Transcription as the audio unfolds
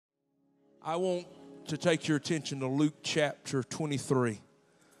I want to take your attention to Luke chapter 23.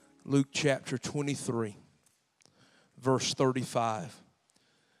 Luke chapter 23, verse 35.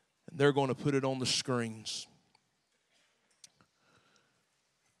 And they're going to put it on the screens.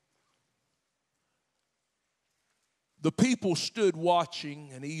 The people stood watching,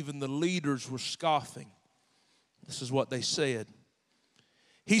 and even the leaders were scoffing. This is what they said.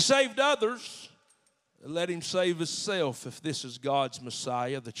 He saved others. Let him save himself if this is God's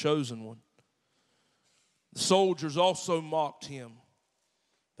Messiah, the chosen one. The soldiers also mocked him.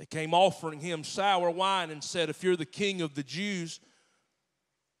 They came offering him sour wine and said, if you're the king of the Jews,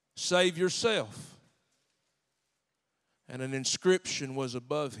 save yourself. And an inscription was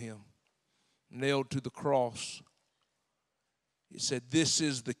above him, nailed to the cross. It said, this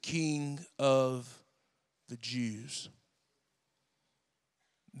is the King of the Jews.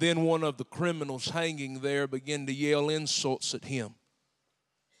 Then one of the criminals hanging there began to yell insults at him.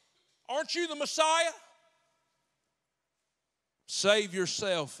 Aren't you the Messiah? Save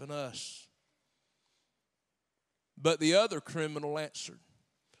yourself and us. But the other criminal answered,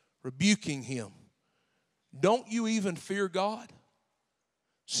 rebuking him, don't you even fear God,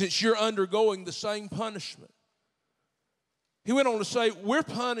 since you're undergoing the same punishment? He went on to say, we're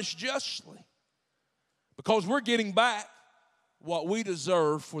punished justly because we're getting back what we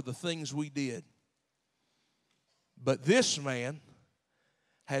deserve for the things we did. But this man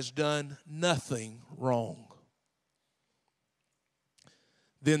has done nothing wrong.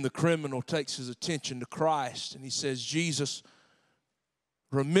 Then the criminal takes his attention to Christ and he says, Jesus,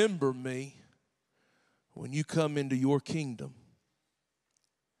 remember me when you come into your kingdom.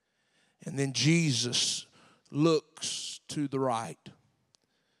 And then Jesus looks to the right.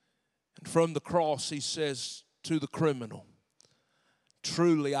 And from the cross he says to the criminal,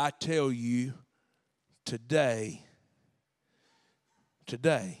 truly I tell you, today,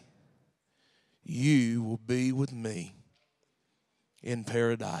 you will be with me in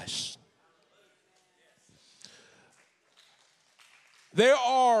paradise. There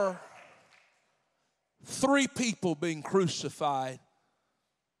are 3 people being crucified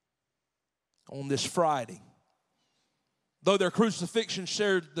on this Friday. Though their crucifixion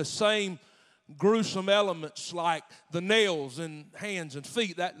shared the same gruesome elements like the nails in hands and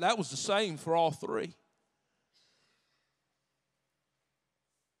feet, that was the same for all 3.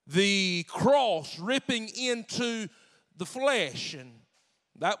 The cross ripping into the flesh, and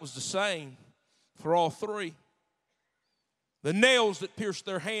that was the same for all 3. The nails that pierced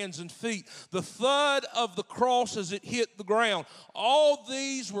their hands and feet, the thud of the cross as it hit the ground, all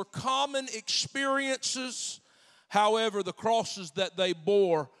these were common experiences. However, the crosses that they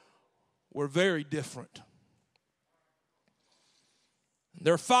bore were very different.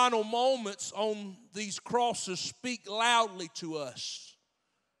 Their final moments on these crosses speak loudly to us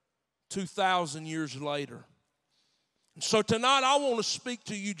 2,000 years later. And so tonight I want to speak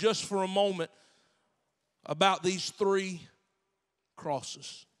to you just for a moment about these 3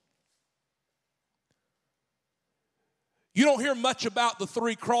 crosses. You don't hear much about the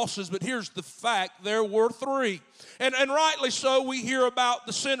 3 crosses, but here's the fact, there were 3. And rightly so, we hear about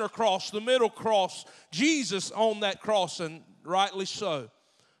the center cross, the middle cross, Jesus on that cross, and rightly so.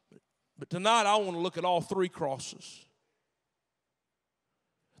 But tonight I want to look at all 3 crosses.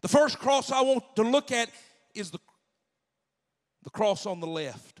 The first cross I want to look at is the cross on the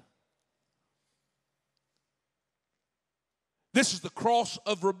left. This is the cross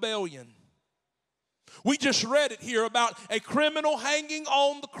of rebellion. We just read it here about a criminal hanging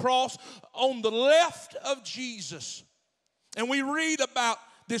on the cross on the left of Jesus. And we read about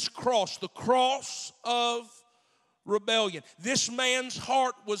this cross, the cross of rebellion. This man's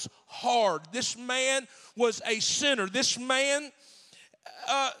heart was hard. This man was a sinner. This man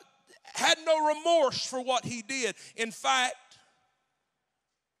had no remorse for what he did. In fact,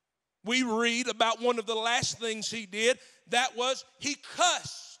 we read about one of the last things he did. That was he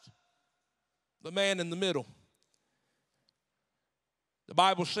cussed the man in the middle. The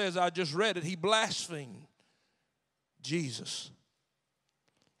Bible says, I just read it, he blasphemed Jesus.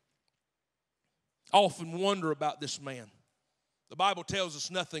 I often wonder about this man. The Bible tells us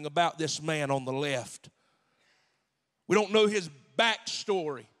nothing about this man on the left. We don't know his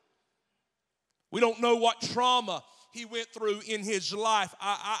backstory. We don't know what trauma he went through in his life.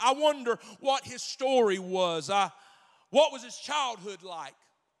 I wonder what his story was. What was his childhood like?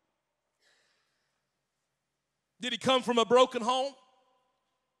 Did he come from a broken home?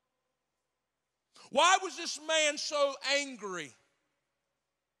 Why was this man so angry?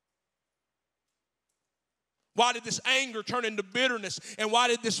 Why did this anger turn into bitterness? And why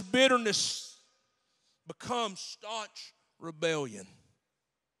did this bitterness become staunch rebellion?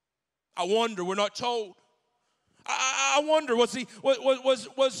 I wonder, we're not told. I wonder,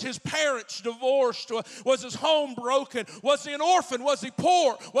 was his parents divorced? Was his home broken? Was he an orphan? Was he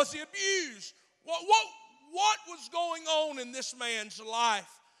poor? Was he abused? What was going on in this man's life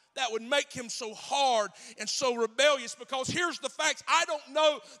that would make him so hard and so rebellious? Because here's the facts. I don't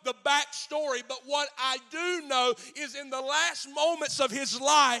know the backstory, but what I do know is in the last moments of his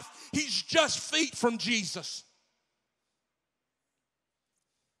life, he's just feet from Jesus.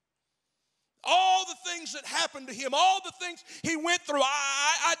 All the things that happened to him, all the things he went through,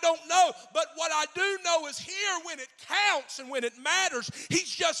 I don't know. But what I do know is here when it counts and when it matters,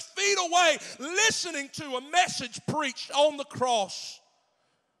 he's just feet away listening to a message preached on the cross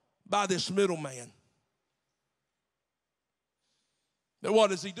by this middleman. Now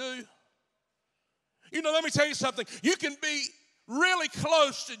what does he do? You know, let me tell you something. You can be really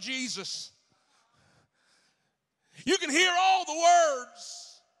close to Jesus. You can hear all the words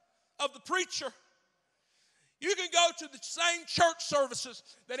of the preacher. You can go to the same church services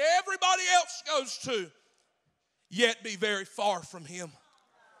that everybody else goes to, yet be very far from him.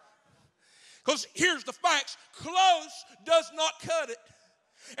 Because here's the facts. Close does not cut it.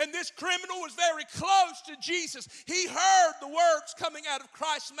 And this criminal was very close to Jesus. He heard the words coming out of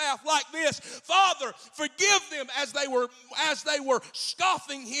Christ's mouth like this: Father, forgive them, as they were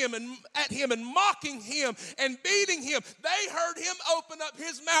scoffing him and at him and mocking him and beating him. They heard him open up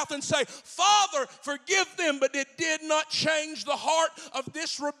his mouth and say, Father, forgive them. But it did not change the heart of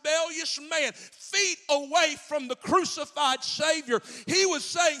this rebellious man, feet away from the crucified Savior. He was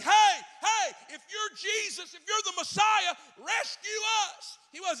saying, hey, if you're Jesus, if you're the Messiah, rescue us.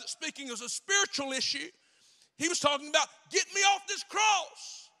 He wasn't speaking as a spiritual issue. He was talking about, get me off this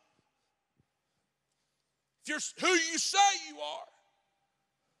cross. If you're who you say you are.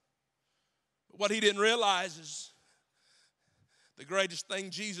 But what he didn't realize is the greatest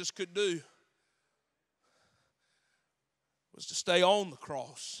thing Jesus could do was to stay on the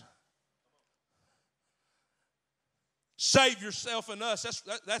cross. Save yourself and us.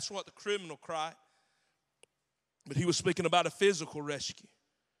 That's what the criminal cried. But he was speaking about a physical rescue.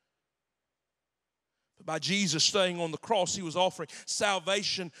 But by Jesus staying on the cross, he was offering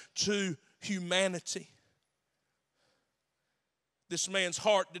salvation to humanity. This man's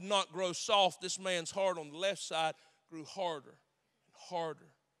heart did not grow soft. This man's heart on the left side grew harder and harder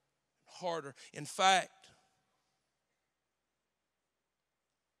and harder. In fact,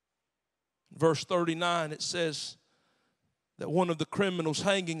 in verse 39, it says that one of the criminals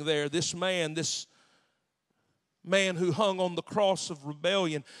hanging there, this man who hung on the cross of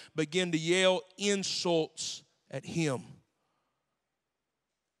rebellion, began to yell insults at him.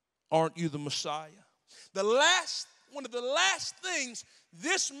 Aren't you the Messiah? One of the last things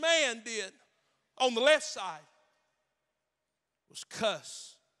this man did on the left side was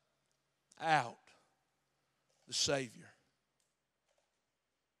cuss out the Savior.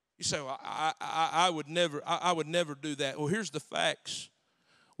 You say, well, I would never do that. Well, here's the facts.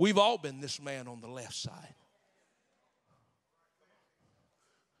 We've all been this man on the left side.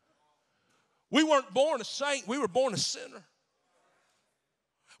 We weren't born a saint. We were born a sinner.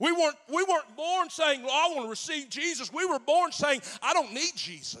 We weren't born saying, well, I want to receive Jesus. We were born saying, I don't need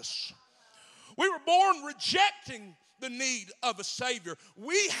Jesus. We were born rejecting the need of a Savior.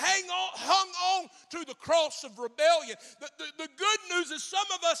 We hung on to the cross of rebellion. The good news is some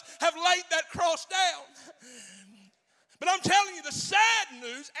of us have laid that cross down. But I'm telling you the sad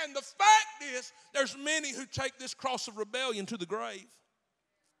news, and the fact is there's many who take this cross of rebellion to the grave.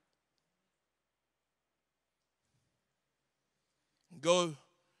 Go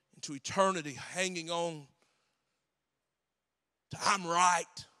into eternity hanging on to I'm right.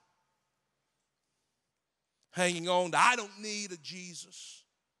 Hanging on to I don't need a Jesus.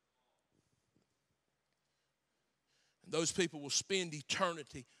 And those people will spend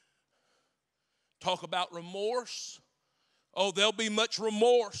eternity. Talk about remorse. Oh, there'll be much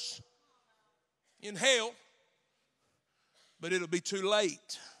remorse in hell, but it'll be too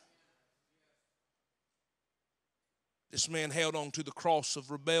late. This man held on to the cross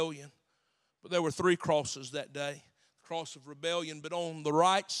of rebellion. But there were 3 crosses that day. The cross of rebellion, but on the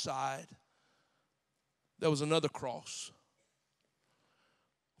right side, there was another cross.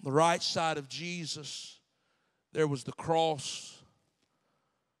 On the right side of Jesus, there was the cross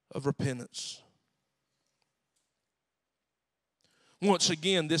of repentance. Once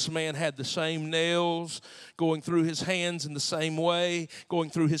again, this man had the same nails going through his hands in the same way, going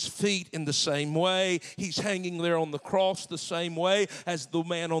through his feet in the same way. He's hanging there on the cross the same way as the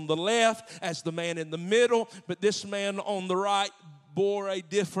man on the left, as the man in the middle. But this man on the right bore a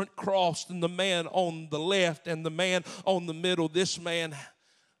different cross than the man on the left and the man on the middle. This man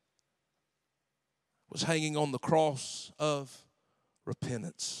was hanging on the cross of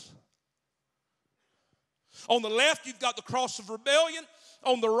repentance. On the left, you've got the cross of rebellion.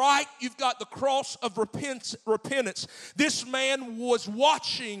 On the right, you've got the cross of repentance. This man was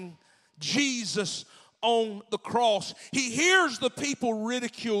watching Jesus on the cross. He hears the people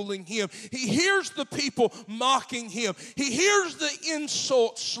ridiculing him. He hears the people mocking him. He hears the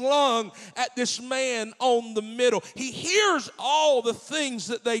insult slung at this man on the middle. He hears all the things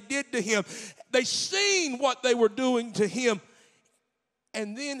that they did to him. They seen what they were doing to him.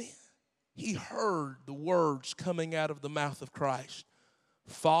 And then he heard the words coming out of the mouth of Christ.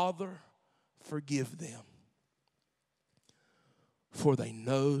 Father, forgive them, for they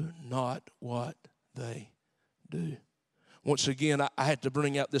know not what they do. Once again, I had to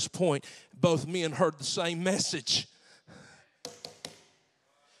bring out this point. Both men heard the same message.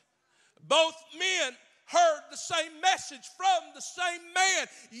 Both men heard the same message from the same man,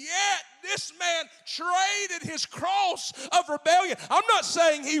 yet this man traded his cross of rebellion. I'm not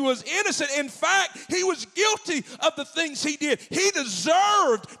saying he was innocent. In fact, he was guilty of the things he did. He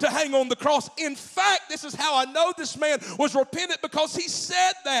deserved to hang on the cross. In fact, this is how I know this man was repentant, because he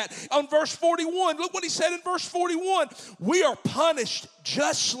said that on verse 41. Look what he said in verse 41. We are punished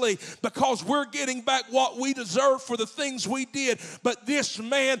justly because we're getting back what we deserve for the things we did. But this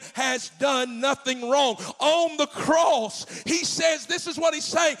man has done nothing wrong. On the cross, he says, this is what he's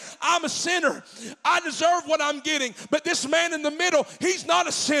saying. I'm a sinner. I deserve what I'm getting. But this man in the middle, he's not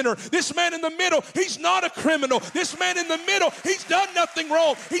a sinner. This man in the middle, he's not a criminal. This man in the middle, he's done nothing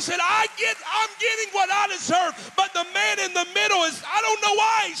wrong. He said, I'm getting what I deserve. But the man in the middle is, I don't know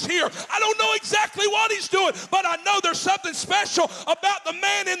why he's here. I don't know exactly what he's doing. But I know there's something special about the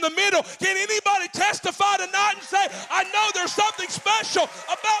man in the middle. Can anybody testify tonight and say, I know there's something special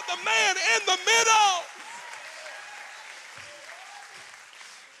about the man in the middle?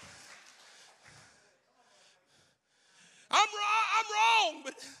 I'm wrong,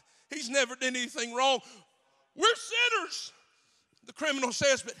 but he's never done anything wrong. We're sinners, the criminal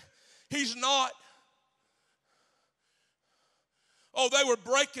says, but he's not. Oh, they were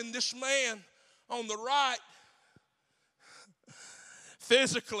breaking this man on the right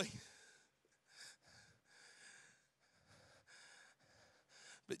physically.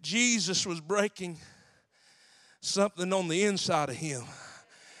 But Jesus was breaking something on the inside of him,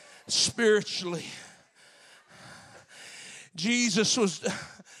 spiritually. Jesus was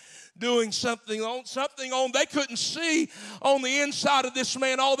doing something on they couldn't see on the inside of this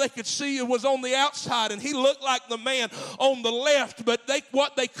man. All they could see was on the outside, and he looked like the man on the left, but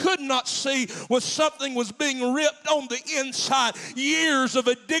what they could not see was something was being ripped on the inside. Years of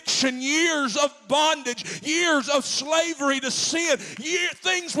addiction, years of bondage, years of slavery to sin.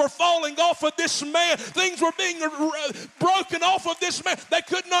 Things were falling off of this man. Things were being broken off of this man. They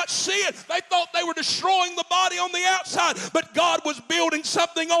could not see it. They thought they were destroying the body on the outside, but God was building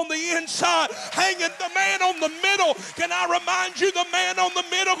something on the inside, hanging the man on the middle. Can I remind you, the man on the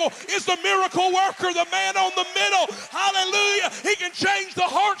middle is the miracle worker. The man on the middle, hallelujah, he can change the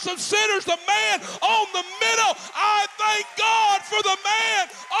hearts of sinners. The man on the middle, I thank God for the man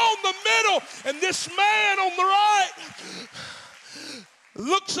on the middle. And this man on the right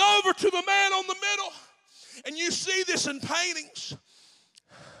looks over to the man on the middle, and you see this in paintings.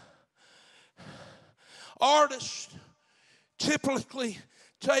 Artists typically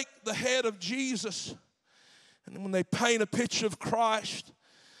take the head of Jesus, and when they paint a picture of Christ,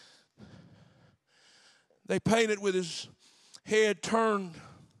 they paint it with his head turned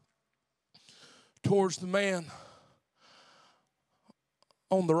towards the man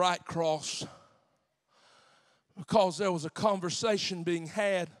on the right cross, because there was a conversation being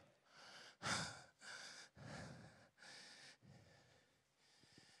had.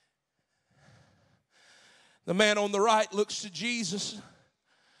 The man on the right looks to Jesus.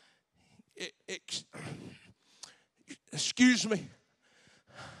 Excuse me,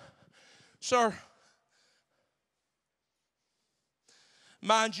 sir.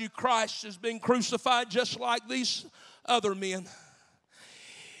 Mind you, Christ is being crucified just like these other men.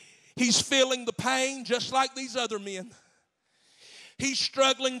 He's feeling the pain just like these other men. He's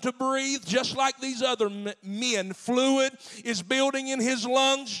struggling to breathe just like these other men. Fluid is building in his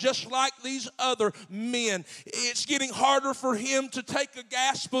lungs just like these other men. It's getting harder for him to take a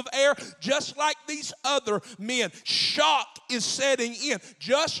gasp of air just like these other men. Shock is setting in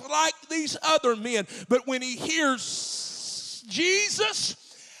just like these other men. But when he hears Jesus,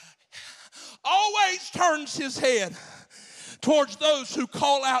 always turns his head towards those who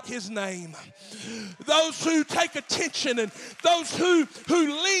call out his name, those who take attention, and those who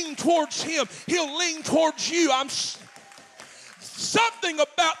lean towards him. He'll lean towards you. Something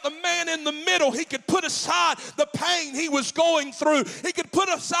about the man in the middle. He could put a aside the pain he was going through. He could put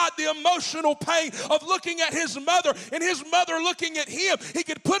aside the emotional pain of looking at his mother and his mother looking at him. He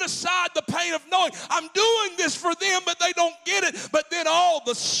could put aside the pain of knowing, I'm doing this for them, but they don't get it. But then all of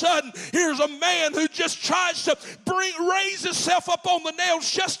a sudden, here's a man who just tries to raise himself up on the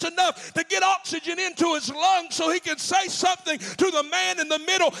nails just enough to get oxygen into his lungs so he can say something to the man in the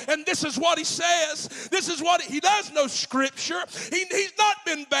middle. And this is what he says. This is what he does know Scripture. He's not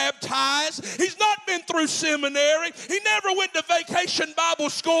been baptized. He's not been through seminary. He never went to vacation Bible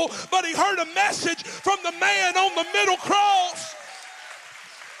school, but he heard a message from the man on the middle cross.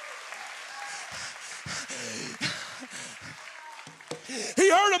 He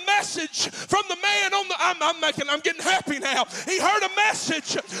heard a message from the man on the, I'm getting happy now. He heard a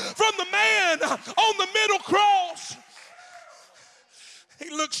message from the man on the middle cross. He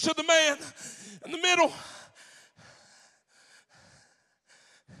looks to the man in the middle.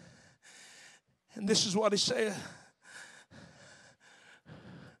 And this is what he said.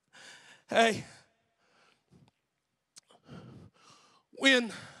 Hey,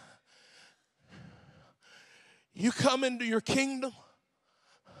 when you come into your kingdom,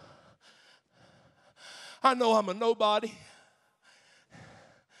 I know I'm a nobody.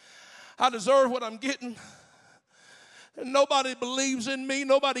 I deserve what I'm getting. And nobody believes in me.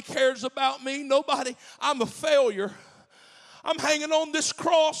 Nobody cares about me. I'm a failure. I'm hanging on this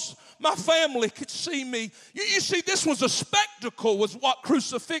cross. My family could see me. You see, this was a spectacle, was what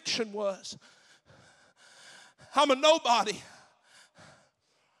crucifixion was. I'm a nobody.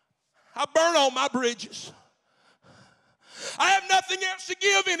 I burn all my bridges. I have nothing else to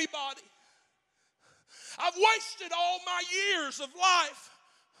give anybody. I've wasted all my years of life.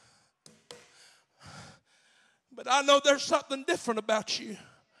 But I know there's something different about you.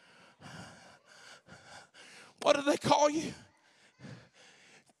 What do they call you?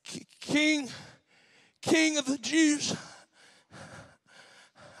 King of the Jews.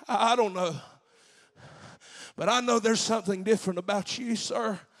 I don't know. But I know there's something different about you,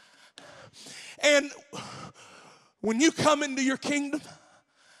 sir. And when you come into your kingdom,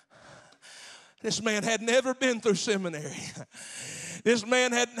 this man had never been through seminary. This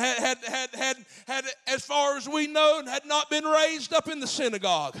man had, as far as we know, had not been raised up in the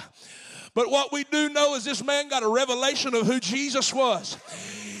synagogue. But what we do know is this man got a revelation of who Jesus was.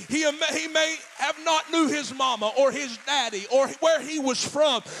 He may have not knew his mama or his daddy or where he was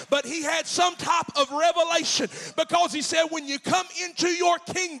from, but he had some type of revelation, because he said, when you come into your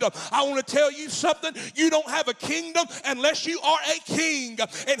kingdom, I want to tell you something, you don't have a kingdom unless you are a king.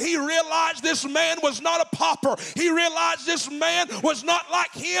 And he realized this man was not a pauper. He realized this man was not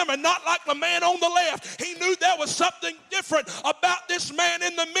like him and not like the man on the left. He knew there was something different about this man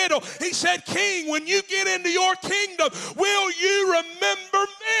in the middle. He said, King, when you get into your kingdom, will you remember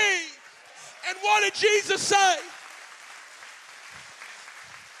me? And what did Jesus say?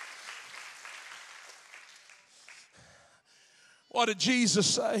 What did Jesus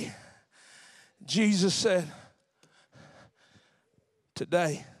say? Jesus said,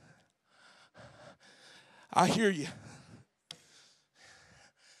 today, I hear you.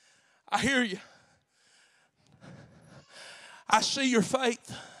 I hear you. I see your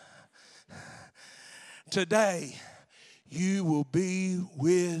faith. Today, you will be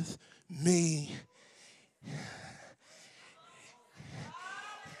with me.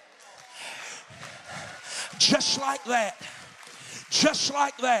 Just like that. Just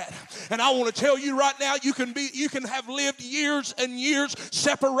like that. And I want to tell you right now, you can have lived years and years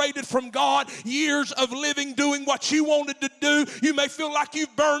separated from God, years of living doing what you wanted to do. You may feel like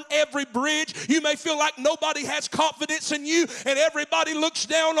you've burned every bridge. You may feel like nobody has confidence in you and everybody looks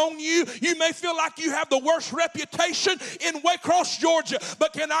down on you. You may feel like you have the worst reputation in Waycross, Georgia.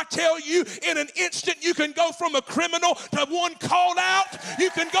 But can I tell you, in an instant, you can go from a criminal to one called out. You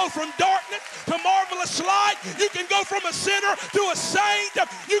can go from darkness to marvelous light. You can go from a sinner to a saint.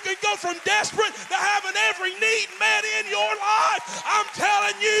 You can go from desperate to having every need met in your life. I'm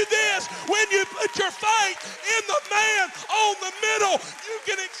telling you this, when you put your faith in the man on the middle, you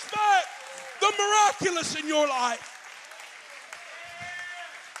can expect the miraculous in your life.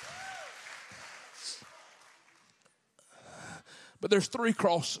 But there's three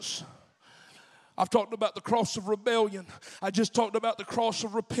crosses. I've talked about the cross of rebellion. I just talked about the cross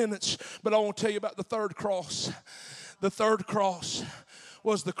of repentance, but I want to tell you about the third cross. The third cross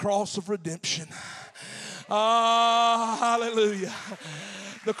was the cross of redemption. Hallelujah.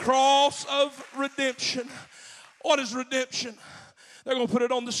 The cross of redemption. What is redemption? They're going to put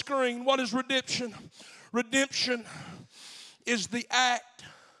it on the screen. What is redemption? Redemption is the act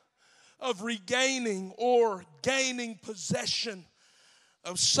of regaining or gaining possession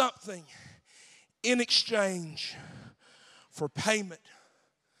of something in exchange for payment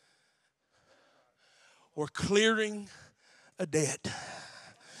or clearing a debt.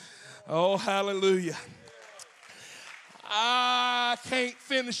 Oh, hallelujah. I can't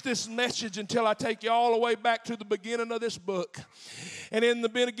finish this message until I take you all the way back to the beginning of this book. And in the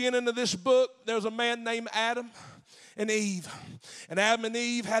beginning of this book, there's a man named Adam and Eve. And Adam and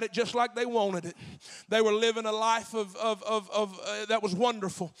Eve had it just like they wanted it. They were living a life that was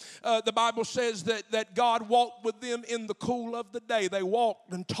wonderful. The Bible says that God walked with them in the cool of the day. They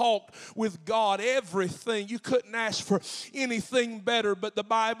walked and talked with God. Everything. You couldn't ask for anything better, but the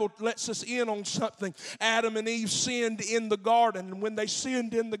Bible lets us in on something. Adam and Eve sinned in the garden. And when they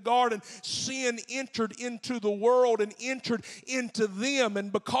sinned in the garden, sin entered into the world and entered into them.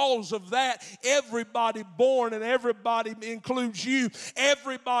 And because of that, everybody born, and everybody includes you,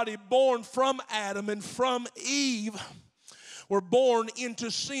 everybody born from Adam and from Eve were born into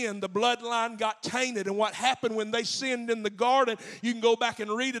sin. The bloodline got tainted. And what happened when they sinned in the garden, you can go back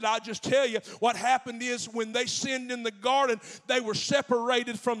and read it. I'll just tell you what happened is when they sinned in the garden, they were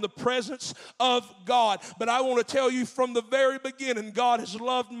separated from the presence of God. But I want to tell you from the very beginning, God has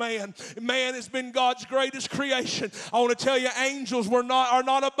loved man. Man has been God's greatest creation. I want to tell you, angels are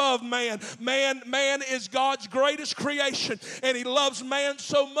not above man. Man is God's greatest creation. And he loves man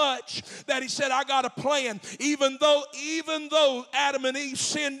so much that he said, I got a plan. Even though Adam and Eve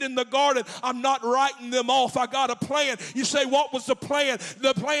sinned in the garden, I'm not writing them off. I got a plan. You say, what was the plan?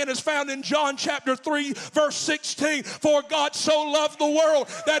 The plan is found in John chapter 3, verse 16. For God so loved the world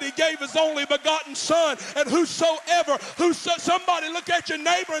that he gave his only begotten son. And somebody look at your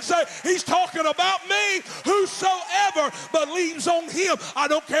neighbor and say, he's talking about me. Whosoever believes on him. I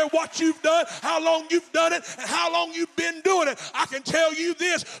don't care what you've done, how long you've done it, and how long you've been doing it. I can tell you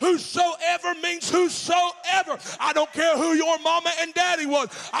this, whosoever means whosoever. I don't care who your mama and daddy was.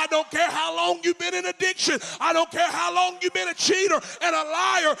 I don't care how long you've been in addiction. I don't care how long you've been a cheater and a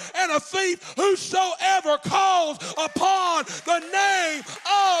liar and a thief. Whosoever calls upon the name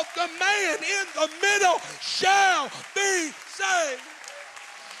of the man in the middle shall be saved.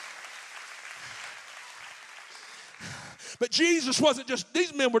 But Jesus wasn't just,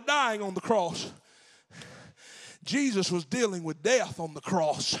 these men were dying on the cross. Jesus was dealing with death on the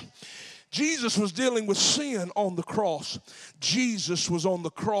cross. Jesus was dealing with sin on the cross. Jesus was on the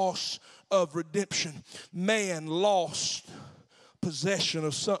cross of redemption. Man lost possession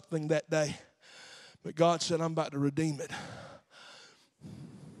of something that day. But God said, I'm about to redeem it.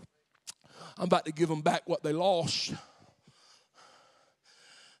 I'm about to give them back what they lost. You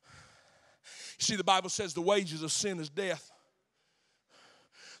see, the Bible says the wages of sin is death.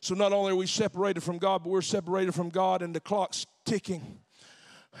 So not only are we separated from God, but we're separated from God and the clock's ticking.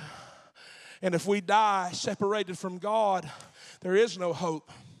 And if we die separated from God, there is no hope.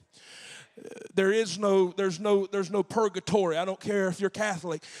 There's no purgatory. I don't care if you're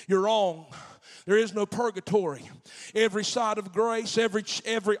Catholic. You're wrong. There is no purgatory. Every side of grace,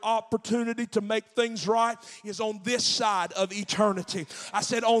 every opportunity to make things right is on this side of eternity. I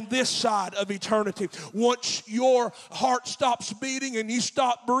said on this side of eternity. Once your heart stops beating and you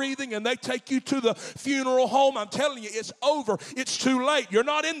stop breathing and they take you to the funeral home, I'm telling you, it's over. It's too late. You're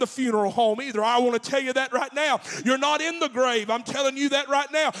not in the funeral home either. I want to tell you that right now. You're not in the grave. I'm telling you that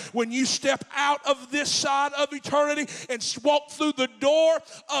right now. When you step out of this side of eternity and walk through the door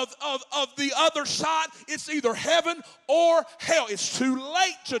of the other side, it's either heaven or hell. It's too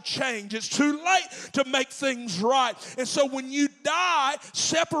late to change. It's too late to make things right. And so when you die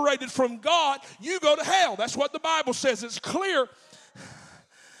separated from God, you go to hell. That's what the Bible says. It's clear.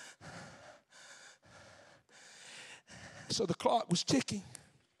 So the clock was ticking.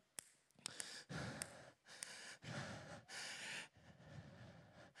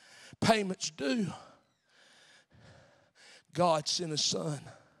 Payments due. God sent his son.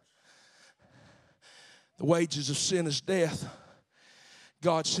 The wages of sin is death.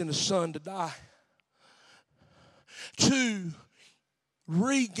 God sent his son to die. To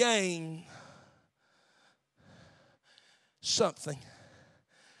regain something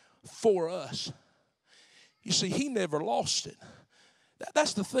for us. You see, he never lost it.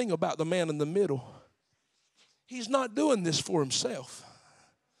 That's the thing about the man in the middle. He's not doing this for himself.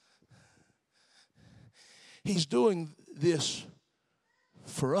 He's doing this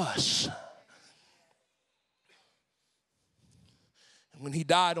for us. And when he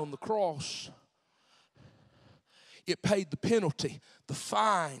died on the cross, it paid the penalty, the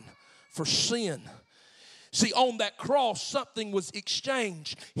fine for sin. See, on that cross, something was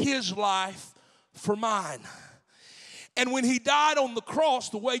exchanged. His life for mine. And when he died on the cross,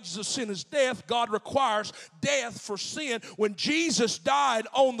 the wages of sin is death. God requires death for sin. When Jesus died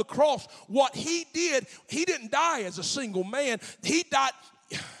on the cross, what he did, he didn't die as a single man. He died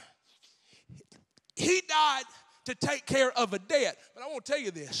to take care of a debt. But I want to tell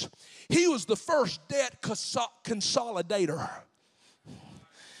you this. He was the first debt consolidator.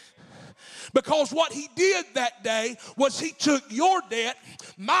 Because what he did that day was he took your debt,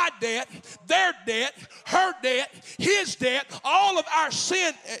 my debt, their debt, her debt, his debt, all of our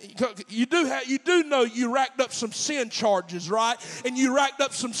sin. You do know you racked up some sin charges, right? And you racked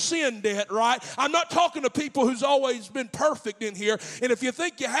up some sin debt, right? I'm not talking to people who's always been perfect in here. And if you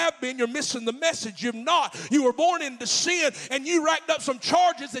think you have been, you're missing the message. You're not. You were born into sin and you racked up some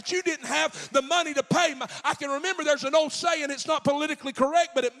charges that you didn't have the money to pay. I can remember there's an old saying, it's not politically correct,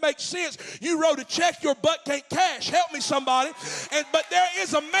 but it makes sense. You wrote a check your butt can't cash. Help me, somebody. But there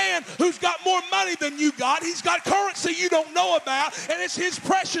is a man who's got more money than you got. He's got currency you don't know about, and it's his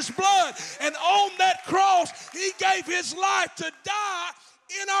precious blood. And on that cross, he gave his life to die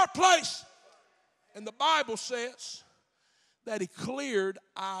in our place. And the Bible says that he cleared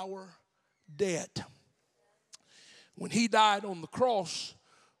our debt. When he died on the cross,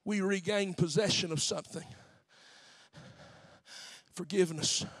 we regained possession of something.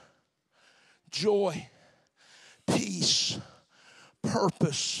 Forgiveness, joy, peace,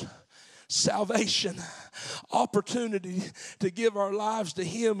 purpose, salvation, opportunity to give our lives to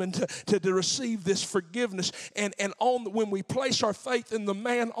him and to receive this forgiveness. And when we place our faith in the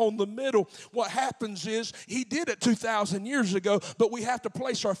man on the middle, what happens is he did it 2,000 years ago, but we have to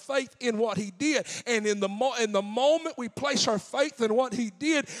place our faith in what he did. And in the moment we place our faith in what he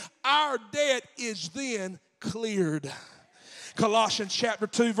did, our debt is then cleared. Colossians chapter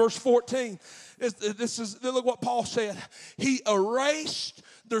 2, verse 14. Look what Paul said. He erased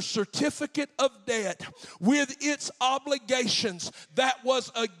the certificate of debt with its obligations that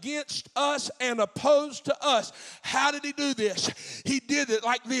was against us and opposed to us. How did he do this? He did it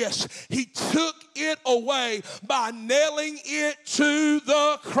like this. He took it away by nailing it to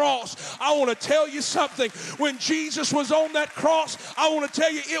the cross. I want to tell you something. When Jesus was on that cross, I want to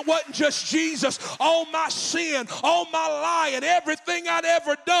tell you it wasn't just Jesus. All my sin, all my lying, everything I'd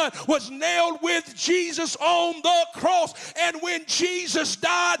ever done was nailed with Jesus on the cross. And when Jesus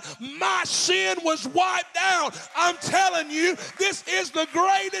died, my sin was wiped out. I'm telling you, this is the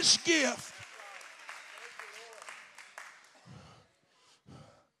greatest gift.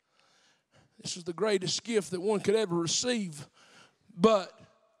 This is the greatest gift that one could ever receive, but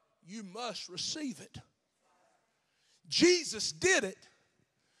you must receive it. Jesus did it,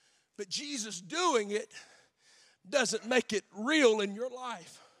 but Jesus doing it doesn't make it real in your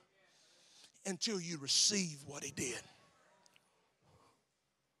life until you receive what he did.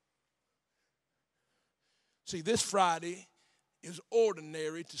 See, this Friday is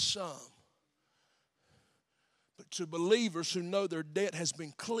ordinary to some, but to believers who know their debt has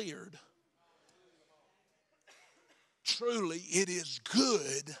been cleared, truly it is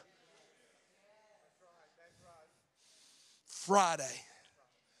good Friday.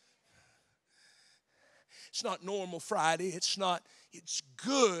 It's not normal Friday. It's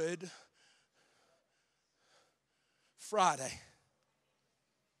good Friday.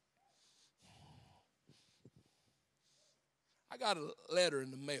 I got a letter in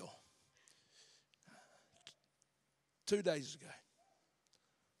the mail 2 days ago.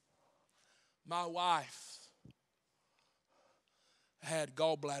 My wife had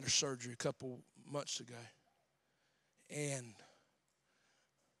gallbladder surgery a couple months ago. And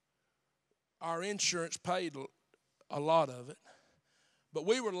our insurance paid a lot of it. But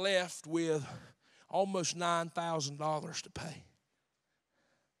we were left with almost $9,000 to pay.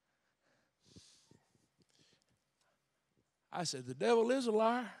 I said, the devil is a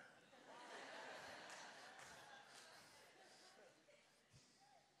liar.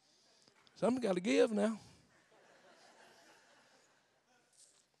 Something got to give now.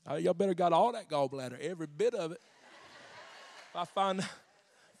 Y'all better got all that gallbladder, every bit of it. If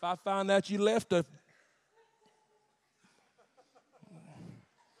I find out you left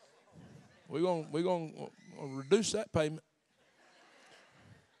we're gonna reduce that payment.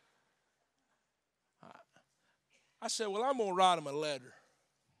 I said, well, I'm going to write them a letter.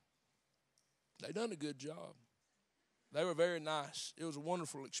 They done a good job. They were very nice. It was a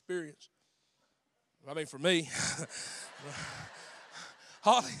wonderful experience. I mean, for me,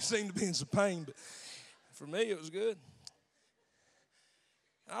 Holly seemed to be in some pain, but for me, it was good.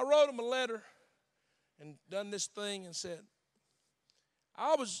 I wrote them a letter and done this thing and said,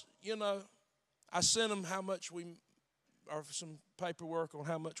 I sent them how much or some paperwork on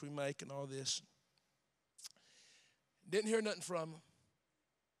how much we make and all this. Didn't hear nothing from them.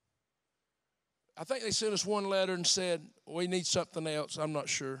 I think they sent us one letter and said, we need something else. I'm not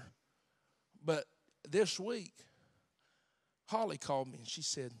sure. But this week, Holly called me and she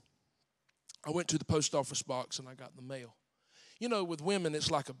said, I went to the post office box and I got the mail. You know, with women, it's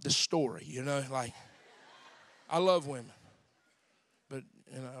like this story, you know, like, I love women. But,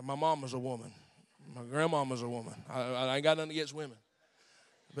 you know, my mama's a woman. My grandmama's a woman. I ain't got nothing against women.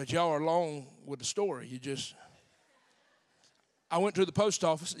 But y'all are along with the story. I went to the post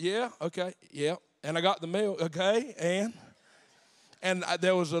office. Yeah, okay, yeah. And I got the mail, okay, and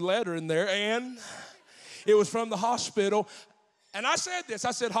there was a letter in there, and it was from the hospital. And I said this.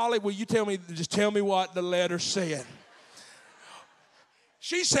 I said, Holly, will you just tell me what the letter said?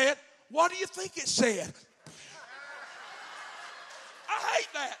 She said, what do you think it said? I hate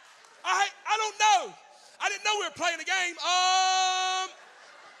that. I don't know. I didn't know we were playing a game.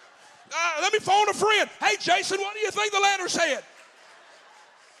 Let me phone a friend. Hey, Jason, what do you think the letter said?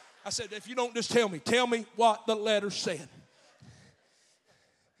 I said, if you don't just tell me what the letter said.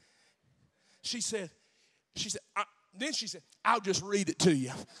 She said, then she said, I'll just read it to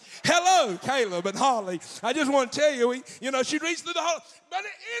you. Hello, Caleb and Holly. I just want to tell you, she reads through the whole. But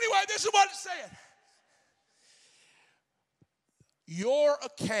anyway, this is what it said. Your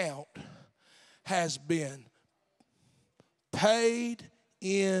account has been paid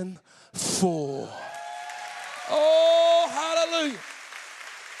in full. Oh, hallelujah.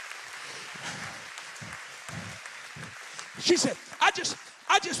 She said, I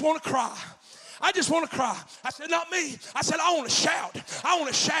just want to cry. I just want to cry. I said, not me. I said, I want to shout. I want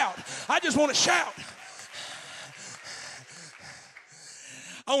to shout. I just want to shout.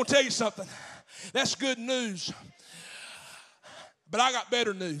 I want to tell you something. That's good news. But I got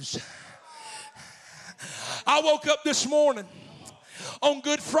better news. I woke up this morning on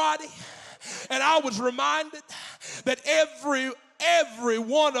Good Friday, and I was reminded that every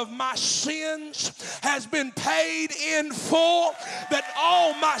one of my sins has been paid in full, that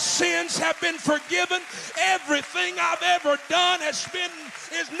all my sins have been forgiven. Everything I've ever done is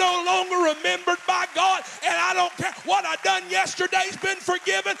no longer remembered by God, and I don't care. What I done yesterday's been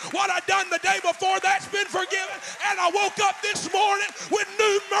forgiven. What I done the day before, that's been forgiven. And I woke up this morning with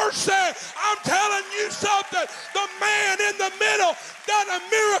new mercy. I'm telling you something. The man in the middle done a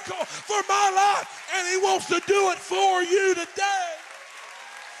miracle for my life, and he wants to do it for you today.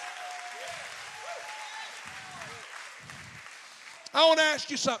 I want to ask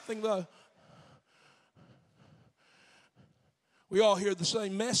you something, though. We all hear the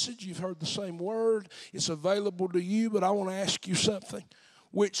same message. You've heard the same word. It's available to you, but I want to ask you something.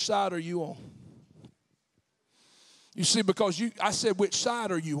 Which side are you on? You see, I said, which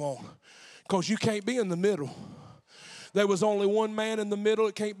side are you on? Because you can't be in the middle. There was only one man in the middle.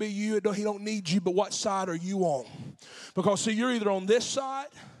 It can't be you. He don't need you, but what side are you on? Because, see, you're either on this side,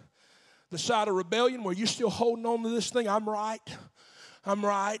 the side of rebellion, where you're still holding on to this thing. I'm right.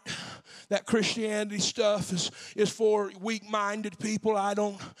 That Christianity stuff is for weak-minded people. I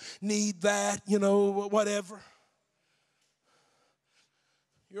don't need that, whatever.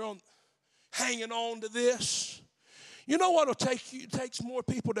 You're hanging on to this. You know what will take you? It takes more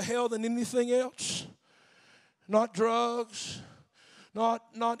people to hell than anything else. Not drugs,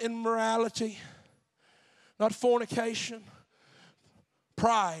 not immorality, not fornication,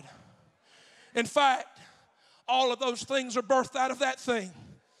 pride. In fact, all of those things are birthed out of that thing.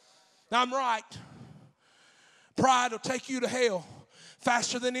 I'm right. Pride will take you to hell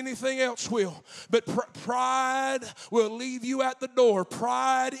faster than anything else will. But pride will leave you at the door.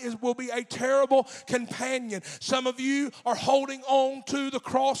 Pride will be a terrible companion. Some of you are holding on to the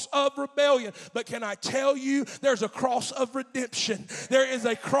cross of rebellion. But can I tell you, there's a cross of redemption. There is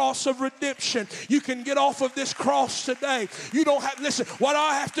a cross of redemption. You can get off of this cross today. You don't have, listen, what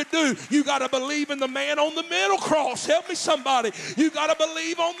I have to do, you got to believe in the man on the middle cross. Help me somebody. You got to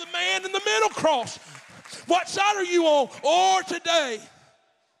believe on the man in the middle cross. What side are you on? Or today?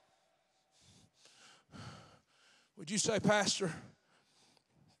 Would you say, Pastor,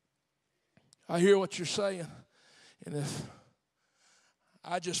 I hear what you're saying, and if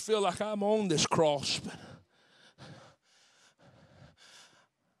I just feel like I'm on this cross, but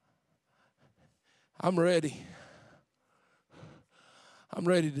I'm ready. I'm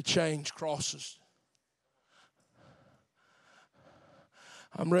ready to change crosses.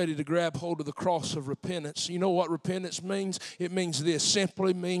 I'm ready to grab hold of the cross of repentance. You know what repentance means? It means this.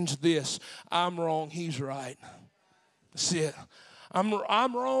 Simply means this. I'm wrong. He's right. That's it. I'm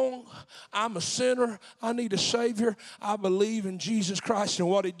wrong. I'm a sinner. I need a Savior. I believe in Jesus Christ and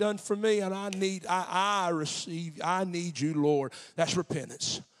what He done for me, and I need you, Lord. That's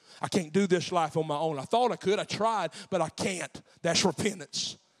repentance. I can't do this life on my own. I thought I could. I tried, but I can't. That's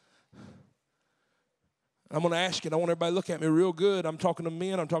repentance. I'm going to ask you, and I want everybody to look at me real good. I'm talking to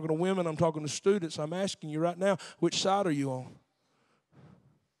men, I'm talking to women, I'm talking to students. I'm asking you right now, which side are you on?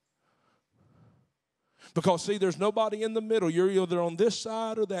 Because, see, there's nobody in the middle. You're either on this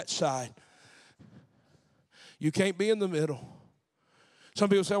side or that side. You can't be in the middle. Some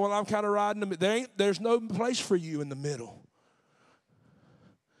people say, well, I'm kind of riding the middle. There's no place for you in the middle.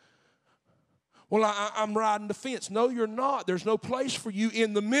 Well, I'm riding the fence. No, you're not. There's no place for you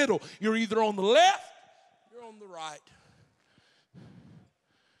in the middle. You're either on the left or you're on the right.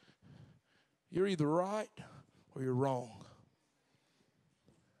 You're either right or you're wrong.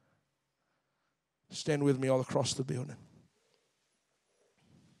 Stand with me all across the building.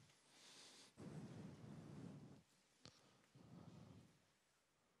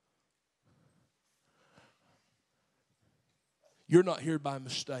 You're not here by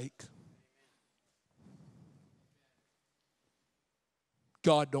mistake.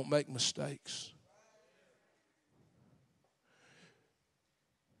 God don't make mistakes.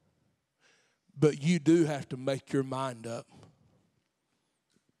 But you do have to make your mind up.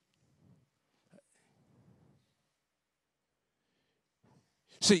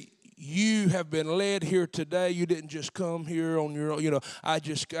 See, you have been led here today. You didn't just come here on your own. You know, I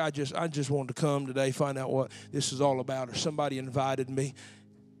just wanted to come today, find out what this is all about, or somebody invited me.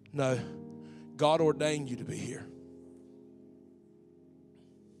 No, God ordained you to be here.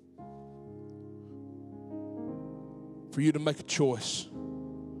 For you to make a choice.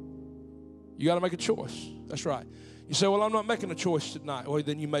 You got to make a choice. That's right. You say, well, I'm not making a choice tonight. Well,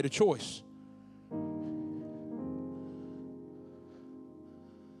 then you made a choice.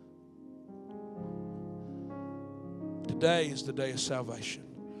 Today is the day of salvation.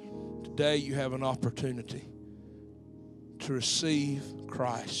 Today you have an opportunity to receive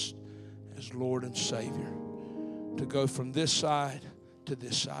Christ as Lord and Savior. To go from this side to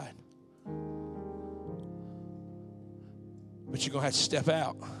this side. But you're going to have to step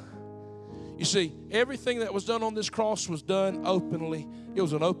out. You see, everything that was done on this cross was done openly. It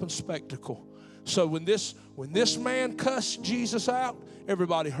was an open spectacle. So when this man cussed Jesus out,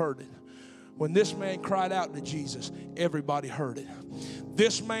 everybody heard it. When this man cried out to Jesus, everybody heard it.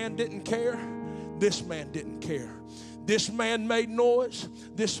 This man didn't care. This man didn't care. This man made noise.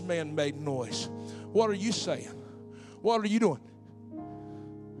 This man made noise. What are you saying? What are you doing?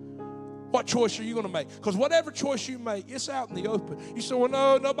 What choice are you going to make? Because whatever choice you make, it's out in the open. You say, well,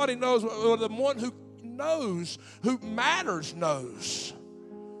 no, nobody knows. Well, the one who knows, who matters, knows.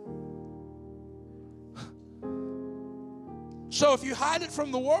 So if you hide it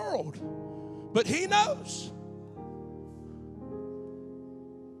from the world, but he knows,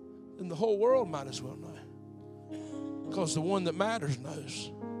 then the whole world might as well know. Because the one that matters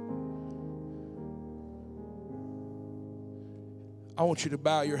knows. I want you to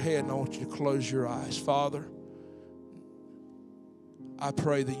bow your head and I want you to close your eyes. Father, I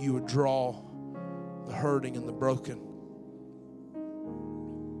pray that you would draw the hurting and the broken.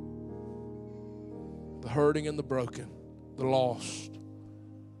 The hurting and the broken, the lost.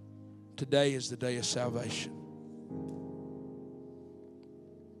 Today is the day of salvation.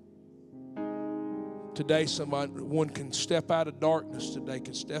 Today, one can step out of darkness. Today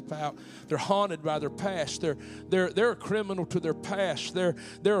can step out. They're haunted by their past. They're a criminal to their past. They're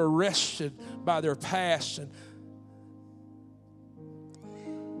arrested by their past, and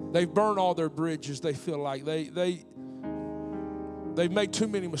they've burned all their bridges. They feel like they've made too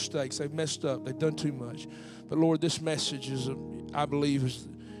many mistakes. They've messed up. They've done too much. But Lord, this message is, I believe, is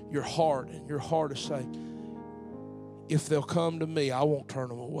your heart, and your heart is saying, if they'll come to me, I won't turn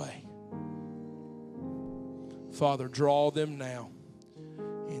them away. Father, draw them now.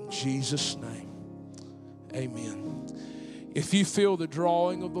 In Jesus' name, amen. If you feel the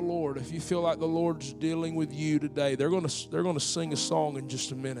drawing of the Lord, if you feel like the Lord's dealing with you today, they're going to sing a song in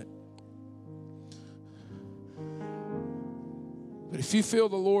just a minute. But if you feel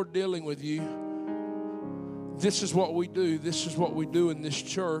the Lord dealing with you, this is what we do. This is what we do in this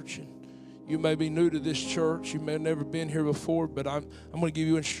church. And you may be new to this church. You may have never been here before, but I'm going to give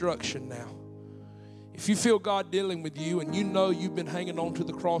you instruction now. If you feel God dealing with you and you know you've been hanging on to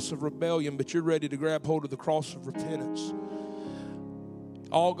the cross of rebellion, but you're ready to grab hold of the cross of repentance,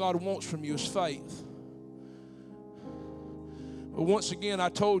 all God wants from you is faith. But once again, I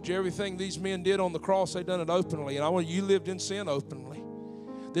told you everything these men did on the cross, they done it openly. And you lived in sin openly.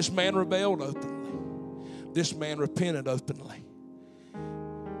 This man rebelled openly. This man repented openly.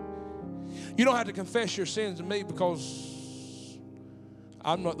 You don't have to confess your sins to me because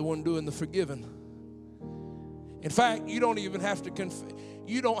I'm not the one doing the forgiving. In fact, you don't even have to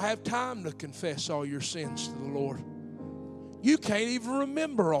you don't have time to confess all your sins to the Lord. You can't even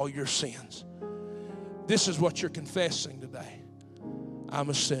remember all your sins. This is what you're confessing today. I'm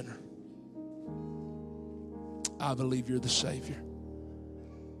a sinner. I believe you're the Savior.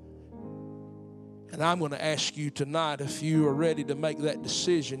 And I'm going to ask you tonight, if you are ready to make that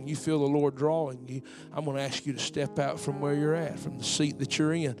decision, you feel the Lord drawing you, I'm going to ask you to step out from where you're at, from the seat that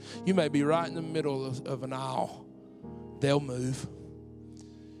you're in. You may be right in the middle of an aisle. They'll move.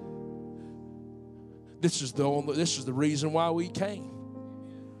 This is the reason why we came.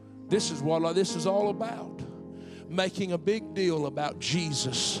 This is what this is all about. Making a big deal about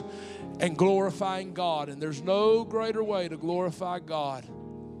Jesus and glorifying God. And there's no greater way to glorify God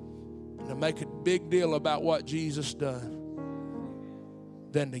and to make a big deal about what Jesus done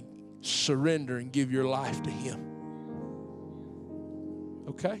than to surrender and give your life to Him.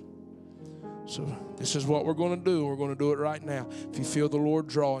 Okay? So this is what we're going to do. We're going to do it right now. If you feel the Lord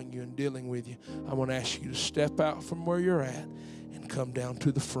drawing you and dealing with you, I'm going to ask you to step out from where you're at and come down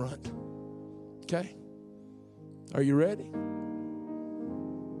to the front. Okay? Are you ready?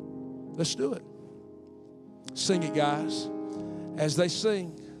 Let's do it. Sing it, guys. As they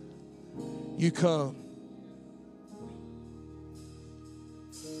sing, you come.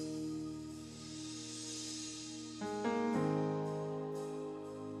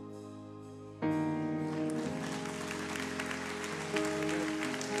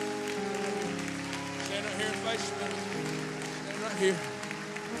 Stand right here and face me. Stand right here.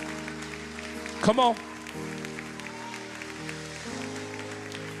 Come on.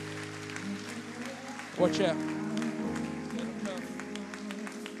 Watch out.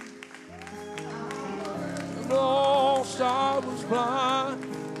 Lost, I was blind.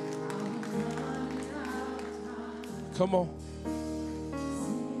 Come on.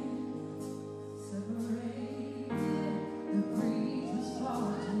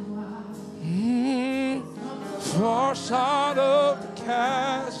 Far side of the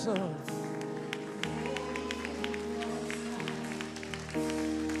chasm.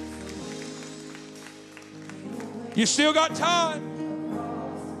 You still got time.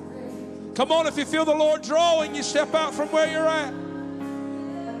 Come on, if you feel the Lord drawing, you step out from where you're at.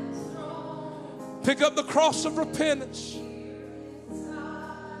 Pick up the cross of repentance.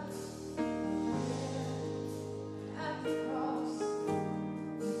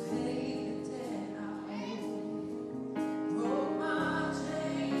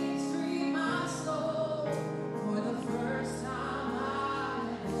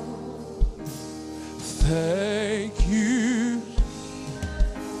 Thank you,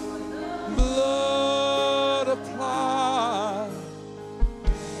 blood applied.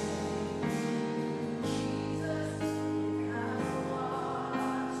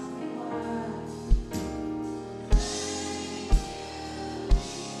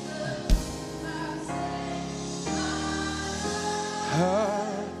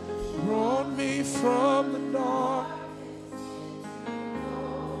 Brought me from the dark.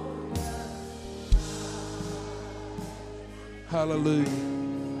 Hallelujah.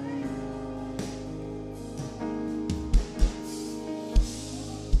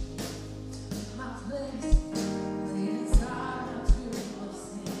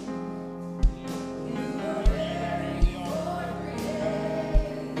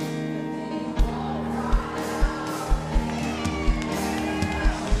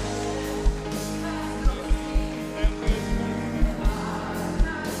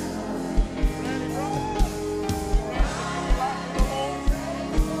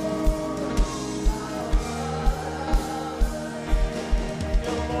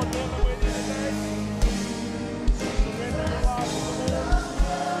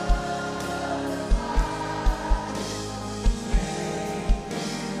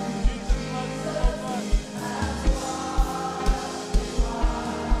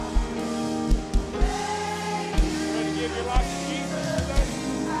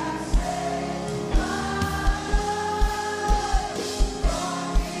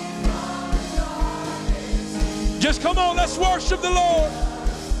 Just come on, let's worship the Lord.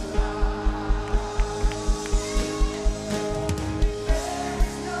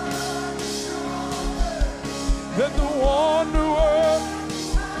 Let the wonder work.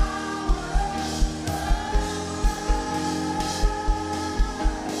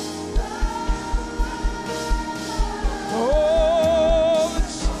 Oh,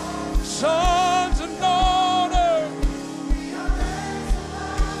 the sons and daughters.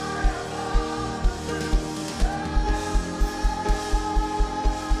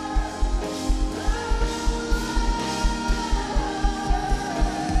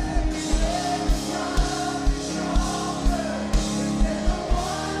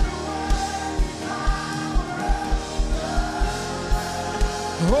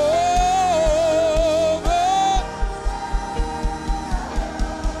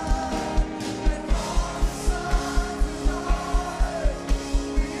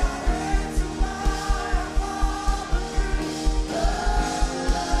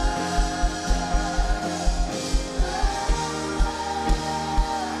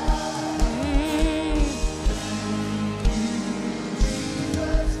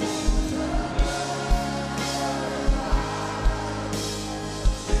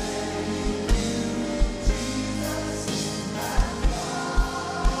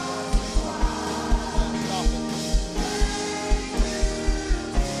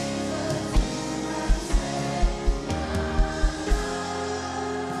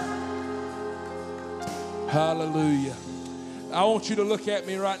 Hallelujah. I want you to look at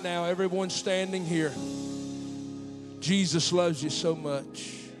me right now, everyone standing here. Jesus loves you so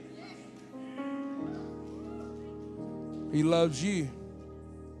much. He loves you.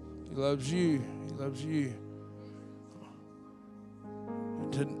 He loves you. He loves you.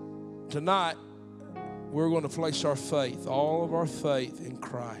 Tonight, we're going to place our faith, all of our faith in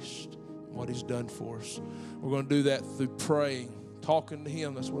Christ, what He's done for us. We're going to do that through praying, talking to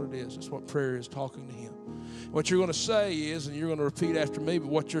Him. That's what it is. That's what prayer is, talking to Him. What you're going to say is, and you're going to repeat after me, but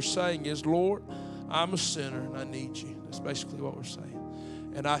what you're saying is, Lord, I'm a sinner and I need you. That's basically what we're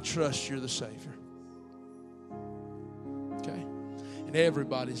saying. And I trust you're the Savior. Okay? And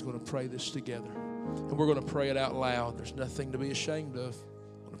everybody's going to pray this together. And we're going to pray it out loud. There's nothing to be ashamed of.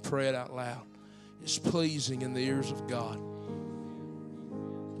 We're going to pray it out loud. It's pleasing in the ears of God.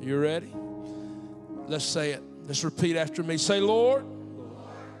 You ready? Let's say it. Let's repeat after me. Say, Lord,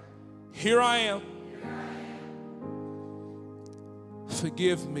 here I am.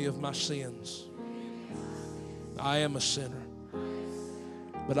 Forgive me of my sins. I am a sinner,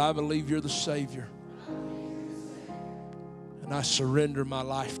 but I believe you're the Savior, and I surrender my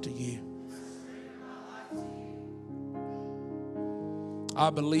life to you. I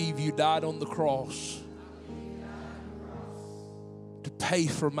believe you died on the cross to pay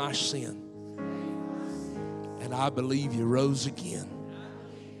for my sin, and I believe you rose again.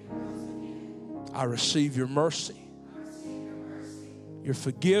 I receive your mercy, your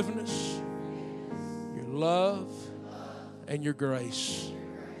forgiveness, your love, and your grace.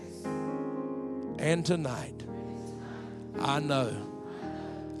 And tonight, I know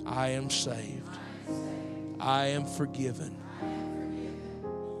I am saved. I am forgiven.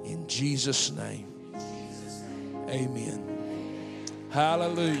 In Jesus' name, amen.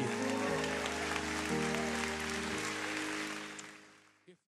 Hallelujah.